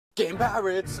Game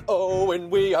Pirates, oh,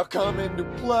 and we are coming to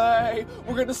play.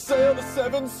 We're gonna sail the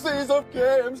 7 seas of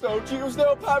games. No Jews,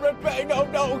 no Pirate Bay, no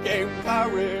Game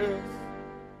Pirates.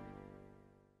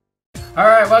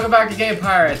 Alright, welcome back to Game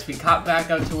Pirates. We caught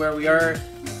back up to where we are.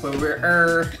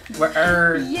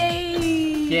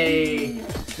 Yay!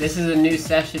 This is a new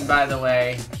session, by the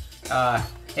way.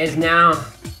 It's now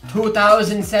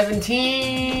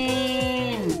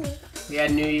 2017! We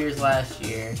had New Year's last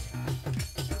year.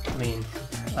 I mean,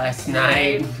 last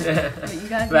night.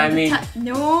 But I mean,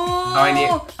 no.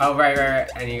 Right.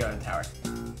 I need to go to the tower.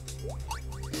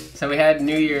 So we had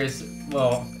New Year's.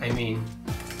 Well, I mean,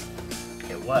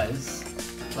 it was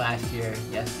last year,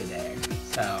 yesterday.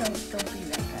 So don't be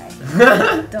that guy.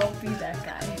 Don't be that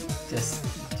guy. Just,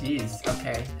 jeez.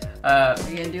 Okay. Are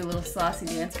you gonna do a little saucy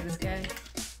dance for this guy?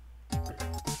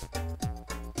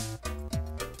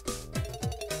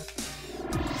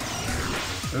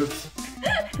 Oops.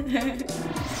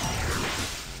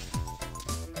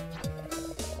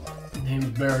 Name's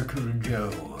Barracuda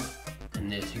Joe, and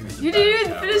this here's the You didn't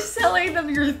even finish telling them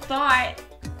your thought.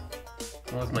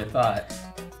 What was my thought?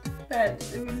 That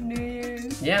it was New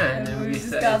Year's. Yeah, and then we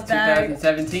said got it's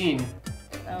 2017.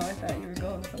 Oh, I thought you were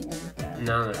going somewhere with that.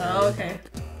 No. Oh, okay.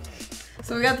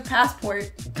 So we got the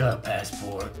passport. Got a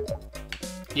passport.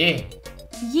 Yeah.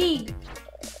 Yee.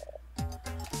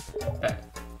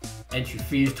 Entry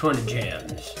fee is 20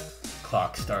 gems.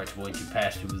 Clock starts once you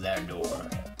pass through that door.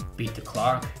 Beat the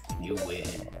clock, you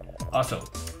win. Also,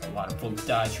 a lot of folks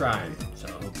die trying, so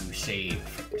I hope you save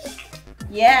first.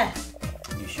 Yeah.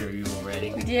 You sure you were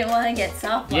ready? We didn't want to get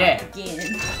soft again.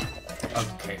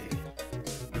 Okay.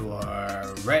 You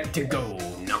are ready to go.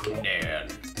 Knocking down.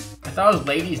 I thought it was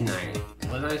ladies' night.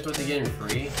 Wasn't I supposed to get in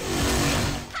free?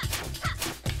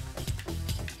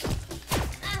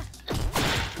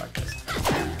 Fuck this.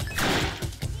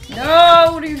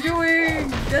 No, what are you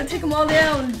doing? You gotta take them all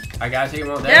down. I gotta take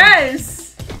them all down?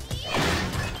 Yes!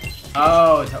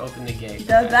 Oh, to open the gate.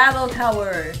 The battle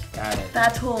tower. Got it.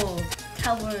 Battle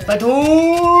tower.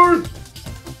 Battle!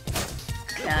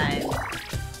 Time.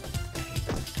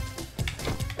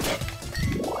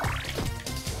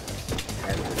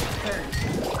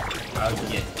 I'll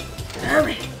get.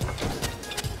 Hurry.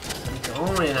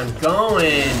 I'm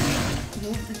going.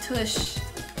 Move the tush.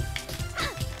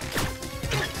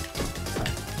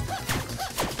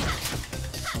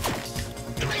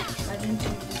 Why didn't you?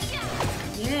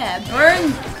 Yeah,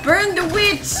 burn the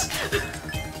witch.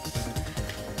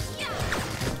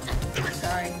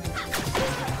 Sorry.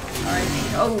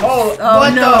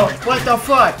 What the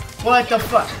fuck? What the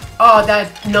fuck? Oh,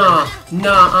 that, nah.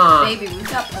 Baby, we've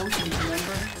got potions,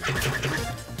 remember?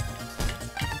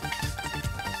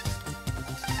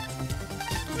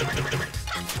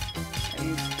 Are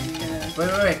you gonna...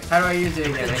 Wait. How do I use it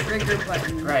again? The trigger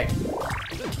button. Right.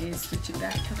 You switch it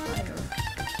back to fire.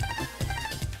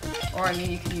 Or, I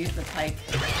mean, you can use the pike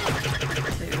to...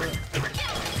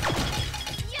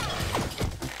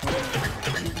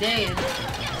 She's dead.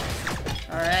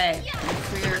 Alright,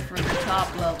 clear for the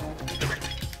top level.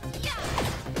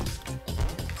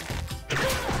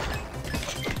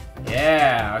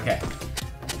 Yeah, okay.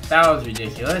 That was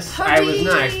ridiculous. Hurry! I was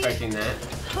not expecting that.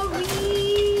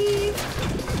 Hurry!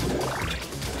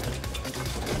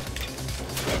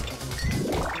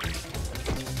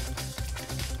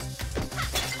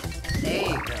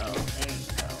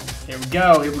 There you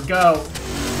go. Here we go.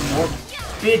 More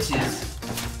bitches.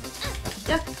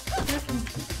 Duck.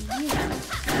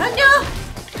 Oh no!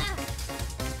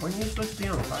 Weren't you supposed to be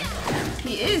on fire?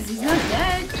 He is, he's not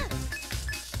dead.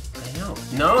 I know.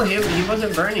 No, he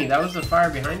wasn't burning. That was the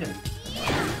fire behind him.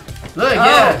 Look,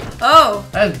 yeah. Oh!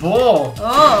 That's bull.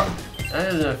 Oh!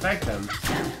 That doesn't affect them.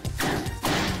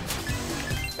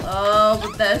 Oh,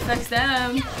 but that affects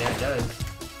them. Yeah, it does.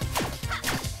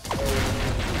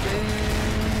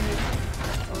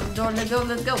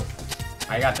 Let's go.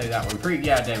 I got through that one pretty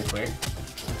goddamn quick.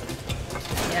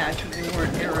 Yeah, because we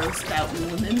weren't arrow spouting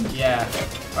women. Yeah.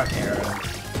 Fuck arrows.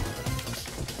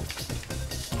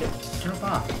 Jump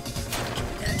off.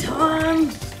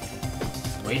 Time!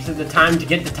 Wasted the time to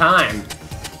get the time.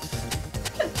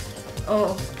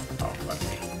 Oh. Oh, fuck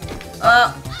me.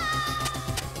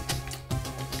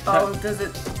 Oh, does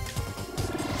it...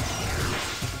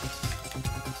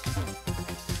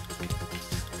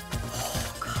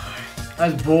 Oh, God.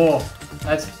 That's bull.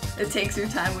 That's... It takes your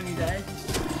time when you die.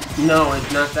 No,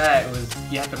 it's not that. It was...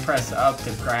 You have to press up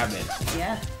to grab it.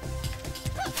 Yeah.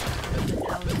 That's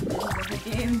how it is in the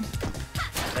game.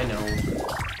 I know.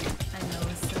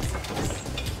 It's so serious.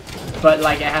 But,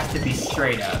 like, it has to be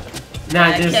straight up.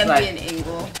 Not It just, can't like... be an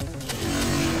angle.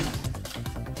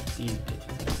 These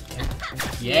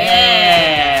bitches.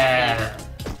 Yeah!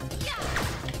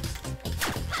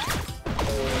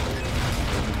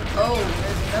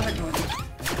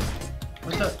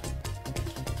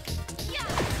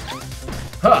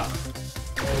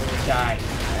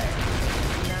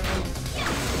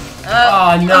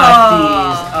 Oh, not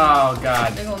these. Oh,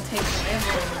 God. They're gonna take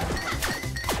forever.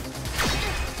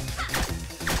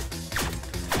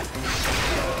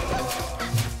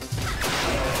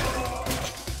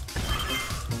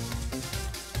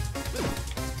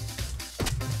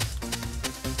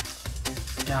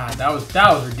 God, that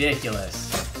was ridiculous.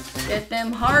 Get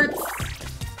them hearts.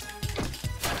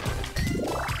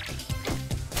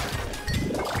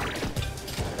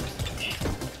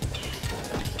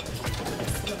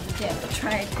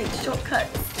 Try and take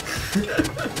shortcuts.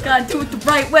 Gotta do it the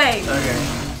right way. Okay.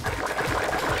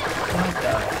 What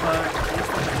the fuck?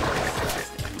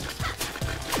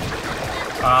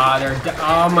 Ah, they're.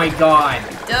 Oh my God.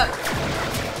 Duck.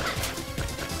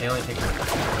 They only take one.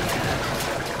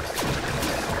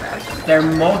 They're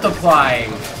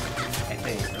multiplying. I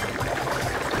think.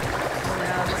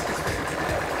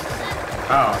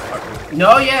 Oh, fuck.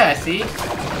 No, yeah, see?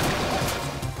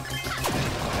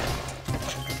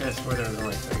 I swear there was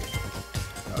only 3.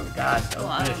 Oh God, oh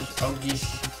gish, oh gish,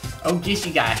 oh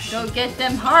gishy gosh. Go get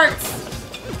them hearts!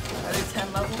 Are they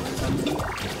 10 level or something?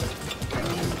 I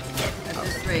mean, at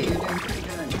this rate, you're doing pretty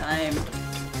good on time.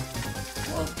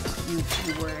 Well,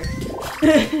 you were.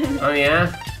 Oh yeah?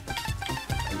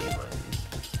 I need one of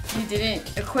these. You didn't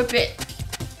equip it.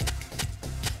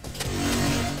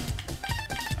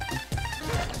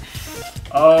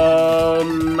 Oh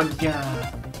my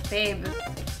God. Babe.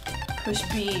 Push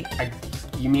B.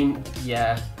 You mean,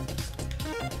 yeah.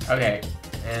 Okay,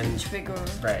 and... Push bigger.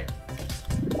 Right.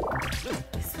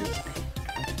 Switch back.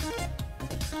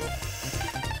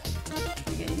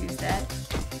 You gonna use that?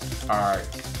 Alright.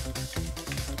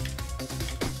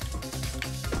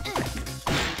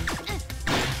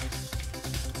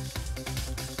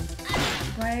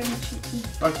 Why aren't you...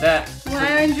 Fuck that.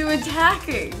 Why aren't you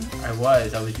attacking? I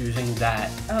was using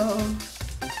that. Oh.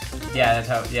 Yeah, that's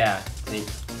how, yeah. See?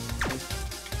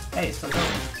 Hey, it's still going.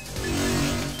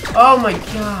 Oh my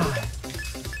God!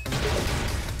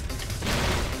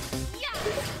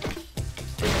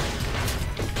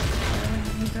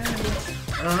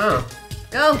 I don't know.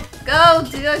 Go! Go!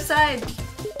 To the other side!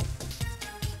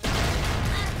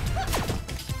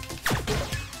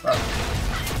 Fuck.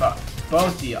 Fuck.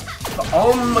 Both of you.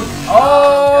 Oh my...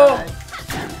 Oh!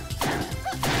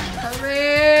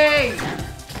 Hurry!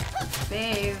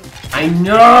 Babe. I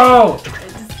know!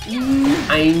 Just,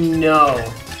 I know.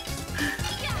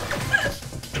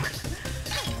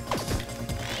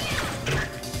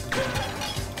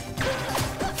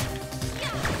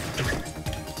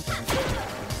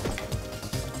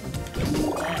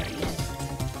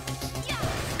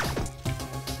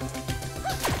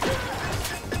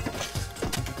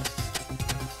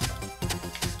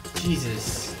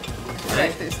 Jesus.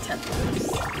 Right, there's temples.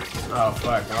 Oh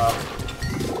fuck, well.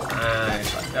 I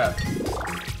fucked up.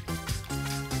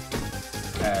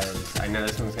 Because I know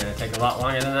this one's gonna take a lot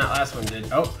longer than that last one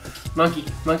did. Oh! Monkey!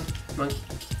 Monkey! Monkey!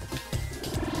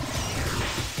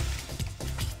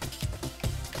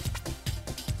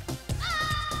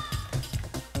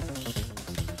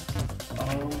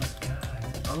 Oh my god.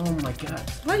 Oh my god.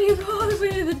 Why do you go all the way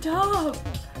to the top?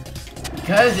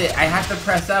 Because I have to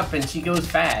press up and she goes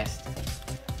fast.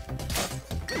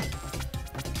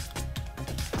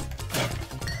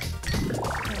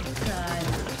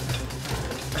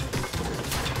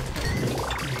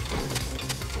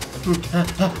 Oh god.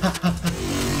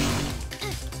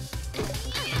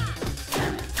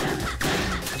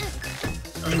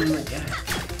 Oh my god.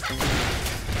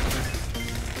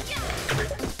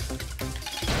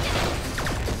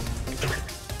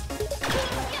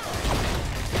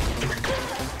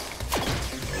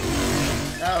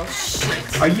 Oh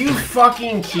shit. Are you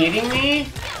fucking kidding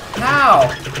me? How?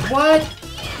 What?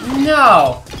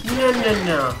 No. No, no,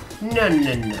 no. No,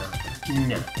 no, no.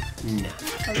 No, no.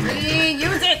 Hurry,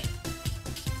 use it!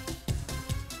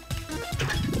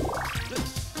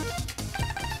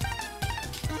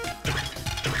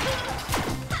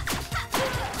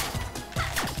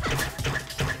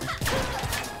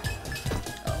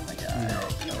 Oh my god. No.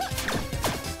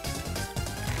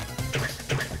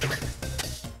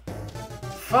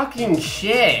 Fucking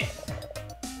shit.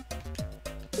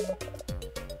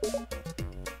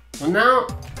 Well,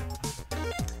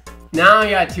 now I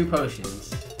got 2 potions.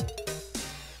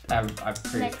 I've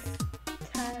created.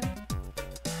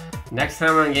 Next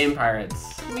time on Game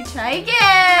Pirates, We try again!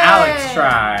 Alex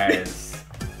tries.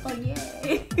 Oh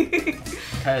yay!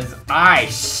 Because I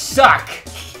suck.